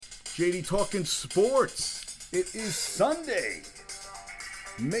JD talking sports. It is Sunday,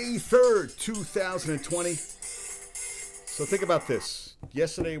 May 3rd, 2020. So think about this.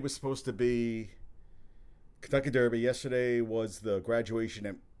 Yesterday was supposed to be Kentucky Derby. Yesterday was the graduation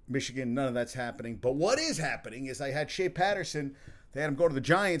at Michigan. None of that's happening. But what is happening is I had Shea Patterson. They had him go to the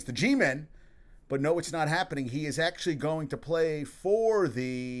Giants, the G-Men. But no, it's not happening. He is actually going to play for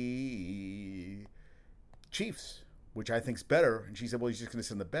the Chiefs, which I think is better. And she said, well, he's just going to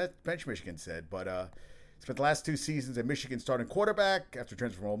sit on the bench, Michigan said. But spent the last 2 seasons at Michigan starting quarterback after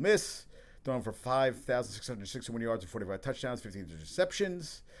transfer from Ole Miss, throwing for 5,661 yards and 45 touchdowns, 15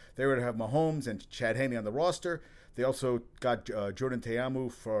 interceptions. They were to have Mahomes and Chad Henne on the roster. They also got Jordan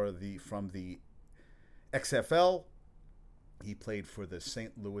Ta'amu from the XFL. He played for the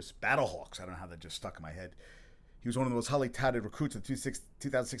St. Louis Battlehawks. I don't know how that just stuck in my head. He was one of the most highly touted recruits of the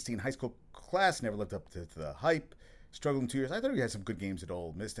 2016 high school class. Never lived up to the hype. Struggled in 2 years. I thought he had some good games at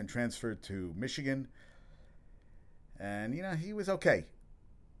Ole Miss. Then transferred to Michigan. And, he was okay.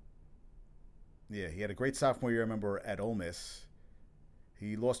 Yeah, he had a great sophomore year, I remember, at Ole Miss.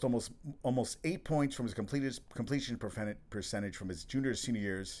 He lost almost 8 points from his completion percentage from his junior to senior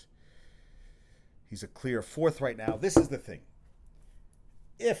years. He's a clear 4th right now. This is the thing.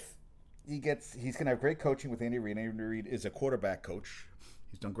 If he's going to have great coaching with Andy Reid. Andy Reid is a quarterback coach.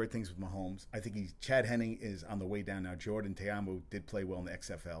 He's done great things with Mahomes. I think Chad Henne is on the way down now. Jordan Ta'amu did play well in the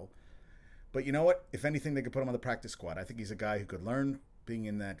XFL. But you know what? If anything, they could put him on the practice squad. I think he's a guy who could learn being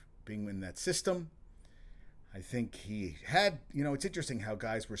in that system. I think he had, it's interesting how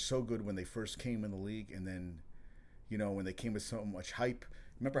guys were so good when they first came in the league, and then, when they came with so much hype.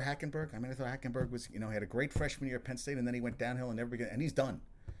 Remember Hackenberg? I thought Hackenberg was, he had a great freshman year at Penn State, and then he went downhill and he's done.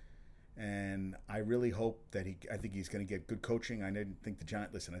 And I really hope that I think he's going to get good coaching. I didn't think I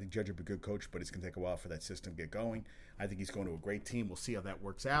think Judge would be a good coach, but it's going to take a while for that system to get going. I think he's going to a great team. We'll see how that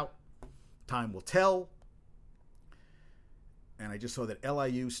works out. Time will tell. And I just saw that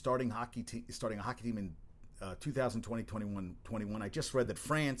LIU starting a hockey team in 2020-21. I just read that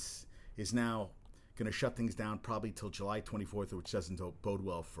France is now going to shut things down probably till July 24th, which doesn't bode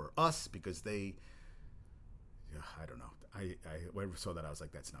well for us because I don't know. When I saw that, I was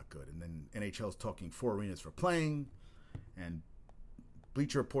like, that's not good. And then NHL's talking 4 arenas for playing. And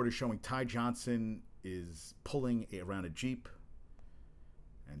Bleacher Report is showing Ty Johnson is pulling around a Jeep.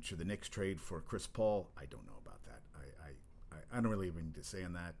 And should the Knicks trade for Chris Paul? I don't know about that. I don't really even need to say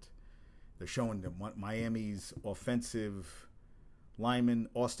on that. They're showing Miami's offensive lineman,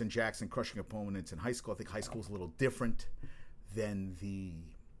 Austin Jackson, crushing opponents in high school. I think high school is a little different than the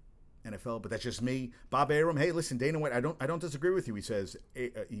NFL, but that's just me. Bob Arum, hey, listen, Dana White, I don't disagree with you. He says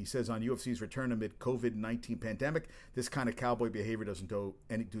on UFC's return amid COVID-19 pandemic, this kind of cowboy behavior doesn't do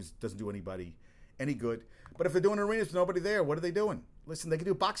anybody any good. But if they're doing arenas with nobody there, what are they doing? Listen, they can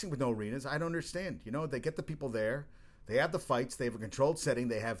do boxing with no arenas. I don't understand. They get the people there. They have the fights. They have a controlled setting.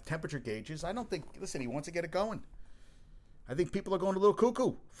 They have temperature gauges. I don't think, listen, he wants to get it going. I think people are going a little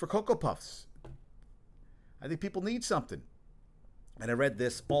cuckoo for Cocoa Puffs. I think people need something. And I read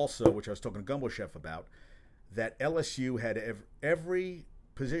this also, which I was talking to Gumbo Chef about, that LSU had every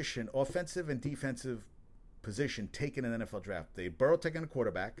position, offensive and defensive position, taken in the NFL draft. They had Burrow taking a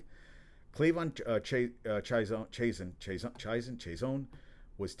quarterback. Cleveland Chazon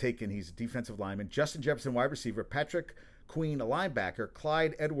was taken. He's a defensive lineman. Justin Jefferson, wide receiver. Patrick Queen, a linebacker.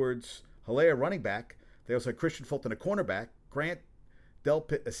 Clyde Edwards-Helaire, running back. They also had Christian Fulton, a cornerback. Grant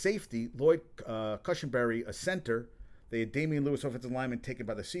Delpit, a safety. Lloyd Cushenberry, a center. They had Damian Lewis, offensive lineman, taken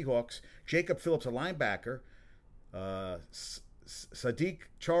by the Seahawks. Jacob Phillips, a linebacker. Sadiq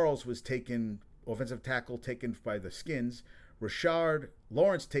Charles was taken, offensive tackle, taken by the Skins. Rashard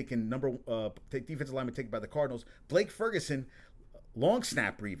Lawrence, defensive lineman, taken by the Cardinals. Blake Ferguson, long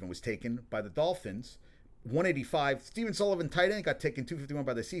snapper even, was taken by the Dolphins. 185. Stephen Sullivan, tight end, got taken 251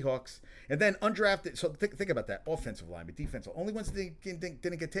 by the Seahawks. And then undrafted. So think about that. Offensive lineman, defensive. Only ones that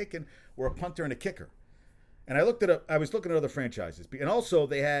didn't get taken were a punter and a kicker. And I was looking at other franchises. And also,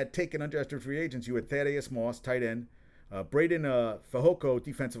 they had taken undrafted free agents. You had Thaddeus Moss, tight end. Braden Fehoko,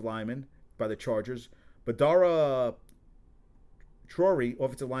 defensive lineman by the Chargers. Badara Trory,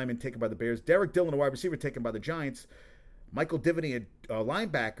 offensive lineman, taken by the Bears. Derek Dillon, a wide receiver, taken by the Giants. Michael Diviney, a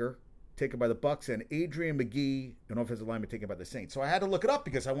linebacker, taken by the Bucks. And Adrian McGee, an offensive lineman, taken by the Saints. So I had to look it up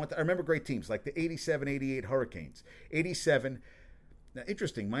because I remember great teams like the 87-88 Hurricanes. 87. Now,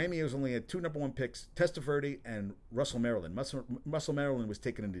 interesting, Miami was only had 2 number 1 picks, Testaverde and Russell Maryland. Russell Maryland was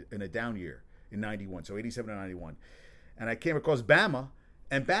taken in a down year in 91, so 87 and 91. And I came across Bama,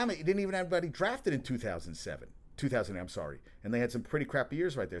 and Bama didn't even have anybody drafted in 2000, and they had some pretty crappy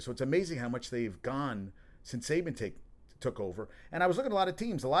years right there. So it's amazing how much they've gone since Saban took over. And I was looking at a lot of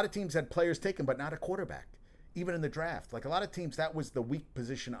teams. A lot of teams had players taken, but not a quarterback, even in the draft. Like a lot of teams, that was the weak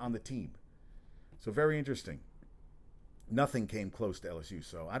position on the team. So very interesting. Nothing came close to LSU.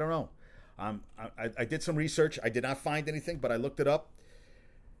 So I don't know. I did some research. I did not find anything, but I looked it up.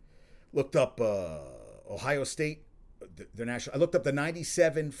 Looked up Ohio State, their national. I looked up the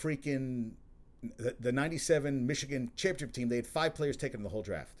 '97 the '97 Michigan championship team. They had 5 players taken in the whole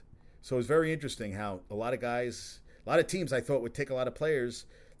draft. So it was very interesting how a lot of teams I thought would take a lot of players.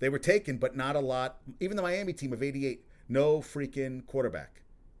 They were taken, but not a lot. Even the Miami team of '88, no freaking quarterback.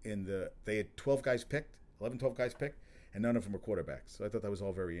 They had 12 guys picked, 11, 12 guys picked, and none of them were quarterbacks. So I thought that was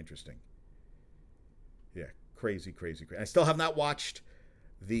all very interesting. Yeah, crazy. I still have not watched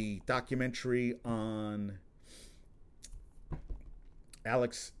the documentary on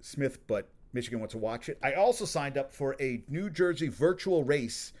Alex Smith, but Michigan wants to watch it. I also signed up for a New Jersey virtual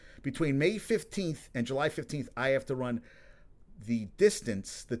race between May 15th and July 15th. I have to run the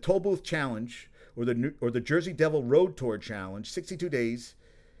distance, the Toll Booth Challenge, or the Jersey Devil Road Tour Challenge, 62 days.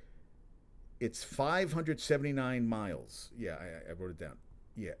 It's 579 miles. Yeah, I wrote it down.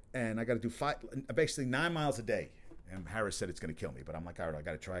 Yeah, and I got to do basically 9 miles a day. And Harris said it's going to kill me, but I'm like, all right, I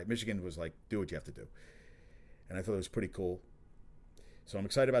got to try it. Michigan was like, do what you have to do. And I thought it was pretty cool. So I'm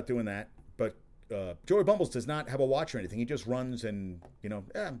excited about doing that. But Joey Bumbles does not have a watch or anything. He just runs and,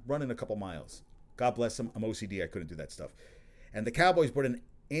 I'm running a couple miles. God bless him. I'm OCD. I couldn't do that stuff. And the Cowboys brought in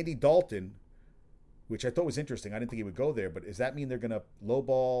Andy Dalton, which I thought was interesting. I didn't think he would go there. But does that mean they're going to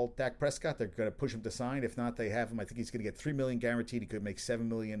lowball Dak Prescott? They're going to push him to sign? If not, they have him. I think he's going to get $3 million guaranteed. He could make $7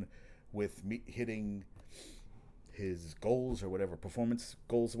 million with hitting his goals or whatever, performance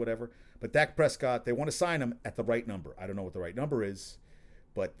goals or whatever. But Dak Prescott, they want to sign him at the right number. I don't know what the right number is,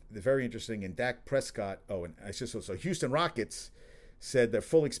 but they're very interesting. And Dak Prescott, and I just so Houston Rockets said they're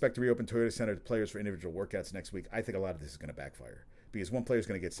fully expect to reopen Toyota Center to players for individual workouts next week. I think a lot of this is going to backfire because one player is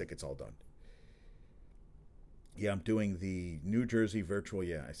going to get sick. It's all done. Yeah, I'm doing the New Jersey virtual.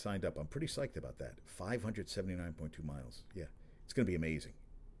 Yeah, I signed up. I'm pretty psyched about that. 579.2 miles. Yeah, it's going to be amazing.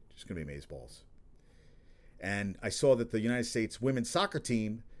 It's going to be amazeballs. And I saw that the United States women's soccer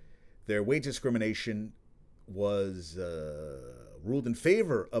team, their wage discrimination was ruled in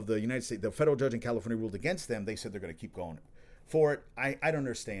favor of the United States. The federal judge in California ruled against them. They said they're going to keep going for it. I don't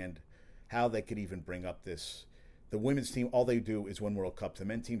understand how they could even bring up this. The women's team, all they do is win World Cups. The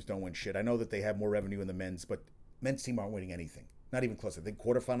men's teams don't win shit. I know that they have more revenue than the men's, but men's team aren't winning anything. Not even close. I think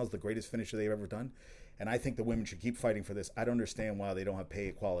quarterfinals the greatest finisher they've ever done. And I think the women should keep fighting for this. I don't understand why they don't have pay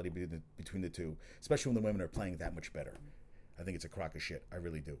equality between the two, especially when the women are playing that much better. I think it's a crock of shit. I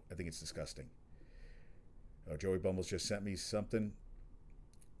really do. I think it's disgusting. Joey Bumbles just sent me something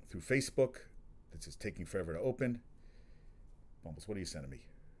through Facebook that's just taking forever to open. Bumbles, what are you sending me?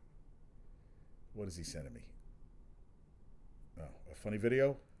 What is he sending me? Oh, a funny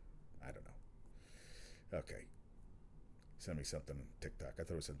video? I don't know. Okay. Send me something on TikTok. I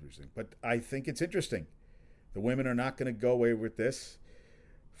thought it was something interesting. But I think it's interesting. The women are not going to go away with this.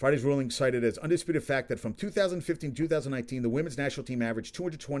 Friday's ruling cited as undisputed fact that from 2015 to 2019, the women's national team averaged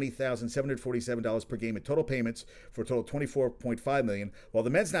 $220,747 per game in total payments for a total of $24.5 million, while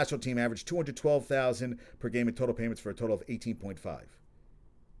the men's national team averaged $212,000 per game in total payments for a total of $18.5.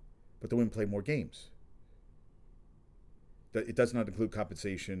 But the women played more games. It does not include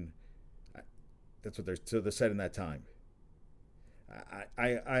compensation. That's what they're said in that time.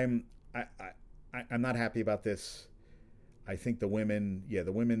 I'm not happy about this. I think the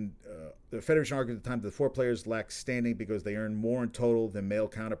Federation argued at the time that the 4 players lacked standing because they earned more in total than male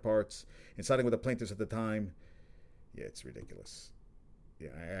counterparts. And siding with the plaintiffs at the time, yeah, it's ridiculous. Yeah,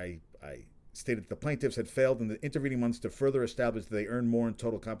 I stated that the plaintiffs had failed in the intervening months to further establish that they earned more in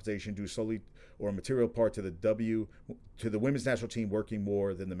total compensation due solely or a material part to the women's national team working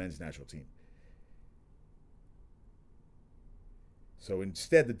more than the men's national team. So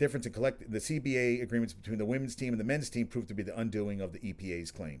instead, the difference in the CBA agreements between the women's team and the men's team proved to be the undoing of the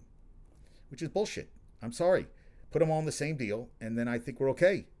EPA's claim, which is bullshit. I'm sorry. Put them all in the same deal, and then I think we're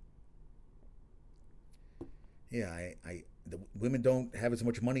okay. Yeah, the women don't have as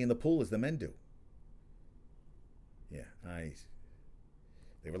much money in the pool as the men do. Yeah,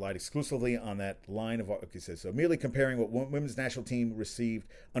 they relied exclusively on that line of, okay, says, so merely comparing what women's national team received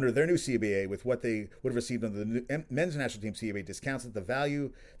under their new CBA with what they would have received under the men's national team CBA discounts the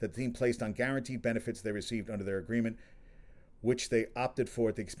value that the team placed on guaranteed benefits they received under their agreement, which they opted for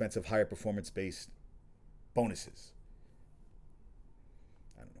at the expense of higher performance-based bonuses.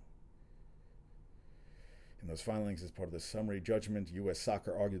 I don't know. In those filings, as part of the summary judgment, U.S.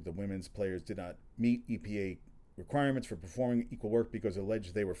 Soccer argued the women's players did not meet EPA requirements for performing equal work because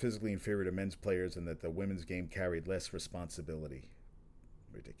alleged they were physically inferior to men's players and that the women's game carried less responsibility.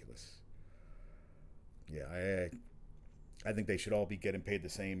 Ridiculous. Yeah, I think they should all be getting paid the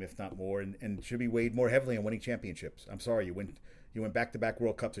same, if not more, and should be weighed more heavily on winning championships. I'm sorry, you went back-to-back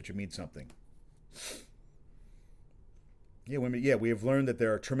World Cups, that should mean something. Yeah, women. Yeah, we have learned that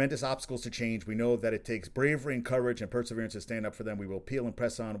there are tremendous obstacles to change. We know that it takes bravery and courage and perseverance to stand up for them. We will appeal and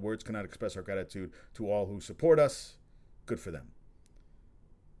press on. Words cannot express our gratitude to all who support us. Good for them.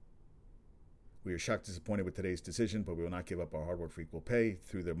 We are shocked and disappointed with today's decision, but we will not give up our hard work for equal pay.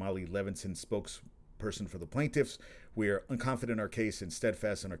 Through the Molly Levinson spokesperson for the plaintiffs, we are unconfident in our case and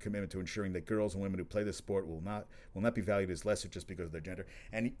steadfast in our commitment to ensuring that girls and women who play this sport will not be valued as lesser just because of their gender.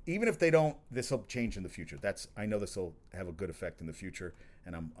 And even if they don't, this will change in the future. I know this will have a good effect in the future,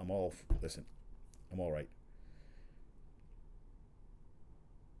 and I'm all right.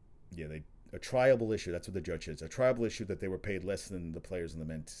 Yeah, a triable issue. That's what the judge says. A triable issue that they were paid less than the players in the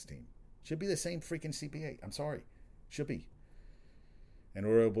men's team. Should be the same freaking CBA. I'm sorry. Should be. And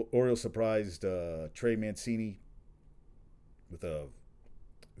Orioles surprised Trey Mancini with a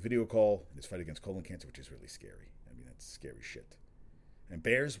video call in his fight against colon cancer, which is really scary. I mean, that's scary shit. And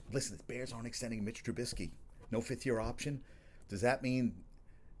Bears, listen, the Bears aren't extending Mitch Trubisky. No fifth-year option. Does that mean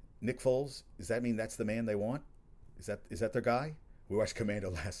Nick Foles? Does that mean that's the man they want? Is that their guy? We watched Commando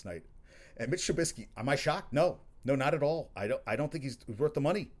last night. And Mitch Trubisky, am I shocked? No, not at all. I don't think he's worth the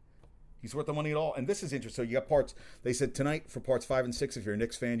money. He's worth the money at all. And this is interesting. So you got parts. They said tonight for parts 5 and 6, if you're a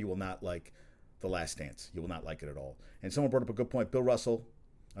Knicks fan, you will not like The Last Dance. You will not like it at all. And someone brought up a good point. Bill Russell,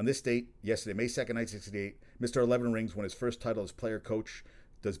 on this date, yesterday, May 2nd, 1968, Mr. 11 Rings won his first title as player coach.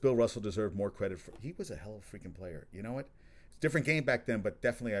 Does Bill Russell deserve more credit for? He was a hell of a freaking player. You know what? It's a different game back then, but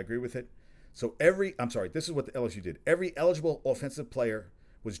definitely I agree with it. So this is what the LSU did. Every eligible offensive player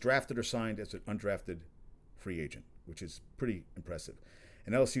was drafted or signed as an undrafted free agent, which is pretty impressive.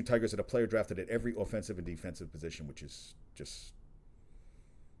 And LSU Tigers had a player drafted at every offensive and defensive position, which is it's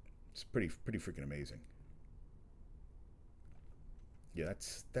pretty freaking amazing. Yeah,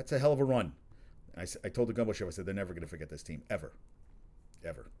 that's a hell of a run. I told the Gumbo Show, I said they're never going to forget this team, ever.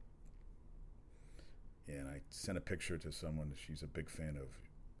 Yeah, and I sent a picture to someone she's a big fan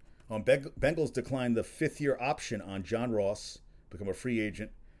of. Bengals declined the 5th-year option on John Ross, become a free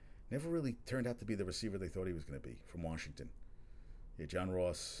agent. Never really turned out to be the receiver they thought he was going to be from Washington. Yeah, John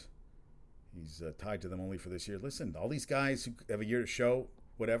Ross, he's tied to them only for this year. Listen, all these guys who have a year to show,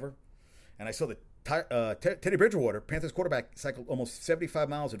 whatever. And I saw that Teddy Bridgewater, Panthers quarterback, cycled almost 75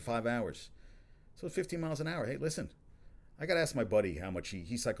 miles in 5 hours. So 15 miles an hour. Hey, listen, I got to ask my buddy how much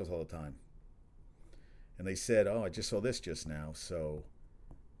he cycles all the time. And they said, I just saw this just now. So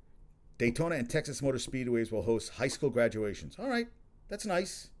Daytona and Texas Motor Speedways will host high school graduations. All right, that's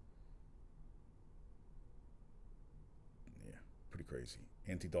nice. Pretty crazy.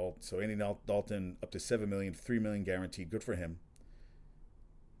 Andy Dalton up to $7 million, $3 million guaranteed. Good for him.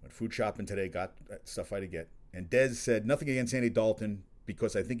 Went food shopping today, got stuff I had to get. And Dez said nothing against Andy Dalton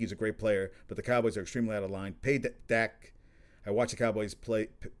because I think he's a great player, but the Cowboys are extremely out of line. Pay Dak. I watched the Cowboys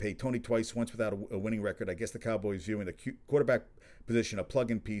pay Tony twice, once without a winning record. I guess the Cowboys viewing the quarterback position a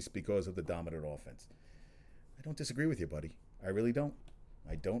plug-in piece because of the dominant offense. I don't disagree with you, buddy. I really don't.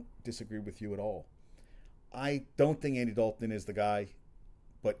 I don't disagree with you at all. I don't think Andy Dalton is the guy,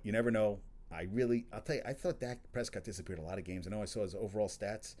 but you never know. I'll tell you, I thought Dak Prescott disappeared a lot of games. I know I saw his overall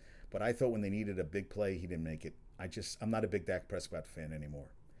stats, but I thought when they needed a big play, he didn't make it. I'm not a big Dak Prescott fan anymore.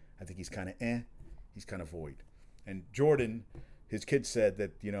 I think he's kind of he's kind of void. And Jordan, his kid said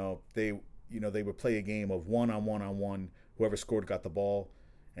that, they would play a game of one-on-one. Whoever scored got the ball.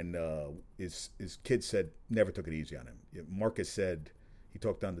 And his kid said never took it easy on him. Marcus said, he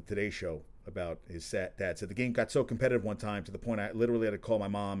talked on the Today Show about his dad. Said the game got so competitive one time to the point I literally had to call my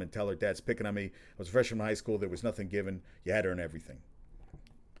mom and tell her dad's picking on me. I was a freshman in high school. There was nothing given. You had to earn everything.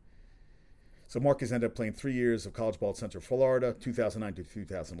 So Marcus ended up playing 3 years of college ball at Central Florida, 2009 to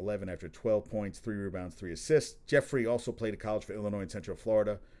 2011, after 12 points, 3 rebounds, 3 assists. Jeffrey also played at college for Illinois and Central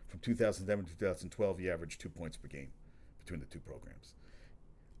Florida. From 2007 to 2012, he averaged 2 points per game between the two programs.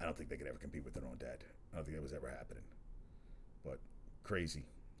 I don't think they could ever compete with their own dad. I don't think that was ever happening. But crazy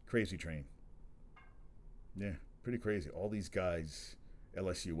train. Yeah, pretty crazy. All these guys,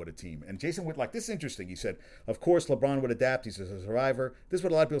 LSU, what a team. And Jason Whitlock, this is interesting. He said, of course, LeBron would adapt. He's a survivor. This is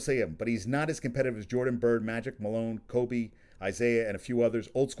what a lot of people say of him. But he's not as competitive as Jordan, Bird, Magic, Malone, Kobe, Isaiah, and a few others.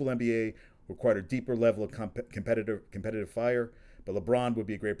 Old school NBA required a deeper level of competitive fire. But LeBron would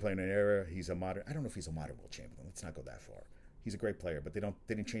be a great player in an era. He's a modern. I don't know if he's a modern world champion. Let's not go that far. He's a great player, but they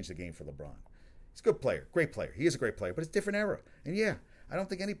didn't change the game for LeBron. He's a good player, great player. He is a great player, but it's a different era. And yeah, I don't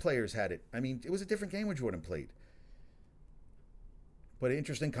think any players had it. I mean, it was a different game when Jordan played. But an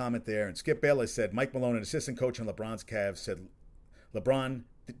interesting comment there. And Skip Bayless said, Mike Malone, an assistant coach on LeBron's Cavs, said LeBron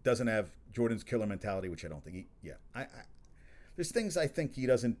doesn't have Jordan's killer mentality, which I don't think there's things I think he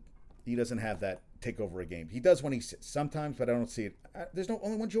doesn't have that take over a game. He does when he sometimes, but I don't see it. There's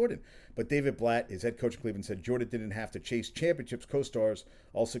only one Jordan. But David Blatt, his head coach of Cleveland, said Jordan didn't have to chase championships, co-stars,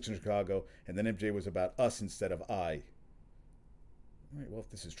 all six in Chicago, and then MJ was about us instead of I. All right, well, if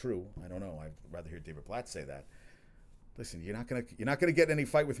this is true, I don't know. I'd rather hear David Blatt say that. Listen, you're not gonna get in any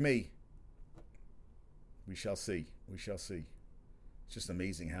fight with me. We shall see. It's just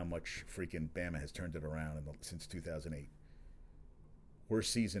amazing how much freaking Bama has turned it around since 2008.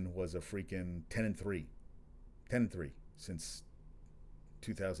 Worst season was a freaking 10-3. 10-3 since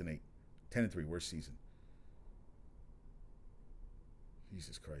 2008. 10-3, worst season.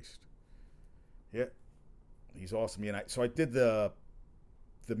 Jesus Christ. Yeah, he's awesome. So I did the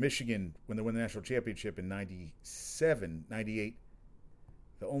Michigan, when they won the national championship in 97, 98.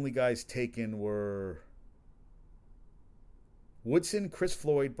 The only guys taken were Woodson, Chris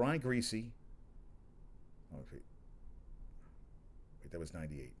Floyd, Brian Greasy. Wait, that was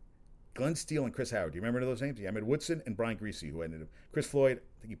 98. Glenn Steele and Chris Howard. Do you remember those names? Yeah, I mean Woodson and Brian Greasy, who ended up. Chris Floyd,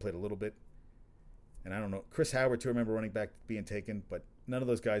 I think he played a little bit. And I don't know. Chris Howard, too, I remember running back being taken, but none of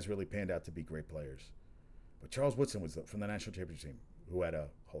those guys really panned out to be great players. But Charles Woodson was from the national championship team, who had a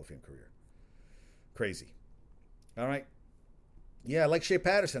Hall of Fame career. Crazy. All right. Yeah, I like Shea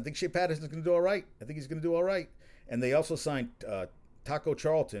Patterson. I think Shea Patterson's going to do all right. And they also signed Taco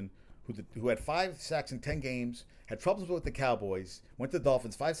Charlton, who had 5 sacks in 10 games, had problems with the Cowboys, went to the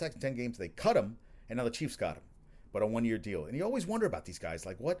Dolphins, 5 sacks in 10 games. They cut him, and now the Chiefs got him, but a 1-year deal. And you always wonder about these guys,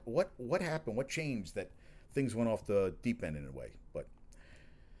 like what happened, what changed that things went off the deep end in a way. But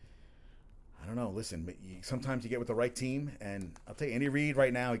I don't know. Listen, sometimes you get with the right team, and I'll tell you, Andy Reid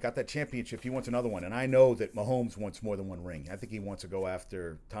right now, he got that championship. He wants another one, and I know that Mahomes wants more than one ring. I think he wants to go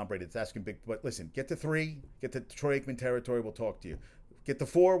after Tom Brady. It's asking big, but listen, get to 3, get to Troy Aikman territory. We'll talk to you. Get to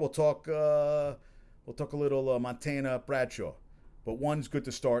 4, we'll talk. We'll talk a little Montana Bradshaw, but 1's good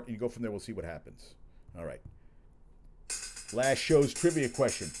to start, and you go from there. We'll see what happens. All right. Last show's trivia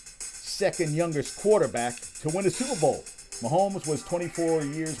question: second youngest quarterback to win a Super Bowl. Mahomes was 24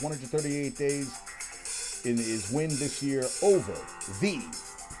 years, 138 days in his win this year over the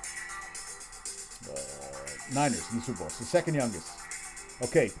Niners in the Super Bowl. So second youngest.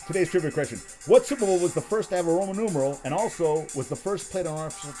 Okay, today's trivia question. What Super Bowl was the first to have a Roman numeral and also was the first played on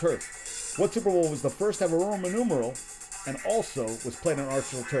artificial turf? What Super Bowl was the first to have a Roman numeral and also was played on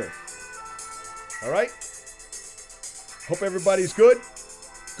artificial turf? All right? Hope everybody's good.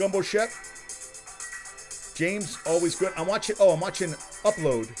 Gumbo Shep. James, always good. I'm watching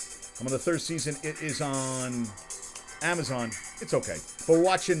Upload. I'm on the 3rd season. It is on Amazon. It's okay. But we're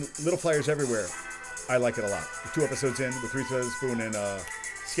watching Little Fires Everywhere. I like it a lot. We're 2 episodes in with Reese Witherspoon and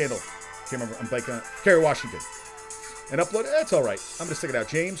Scandal. Can't remember. I'm blanking on Kerry Washington. And Upload, that's all right. I'm going to stick it out.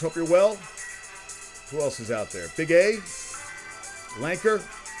 James, hope you're well. Who else is out there? Big A, Lanker,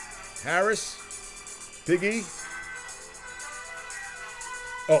 Harris, Big E.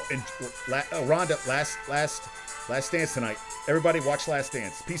 Oh, and Rhonda, last dance tonight. Everybody watch Last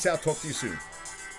Dance. Peace out. Talk to you soon.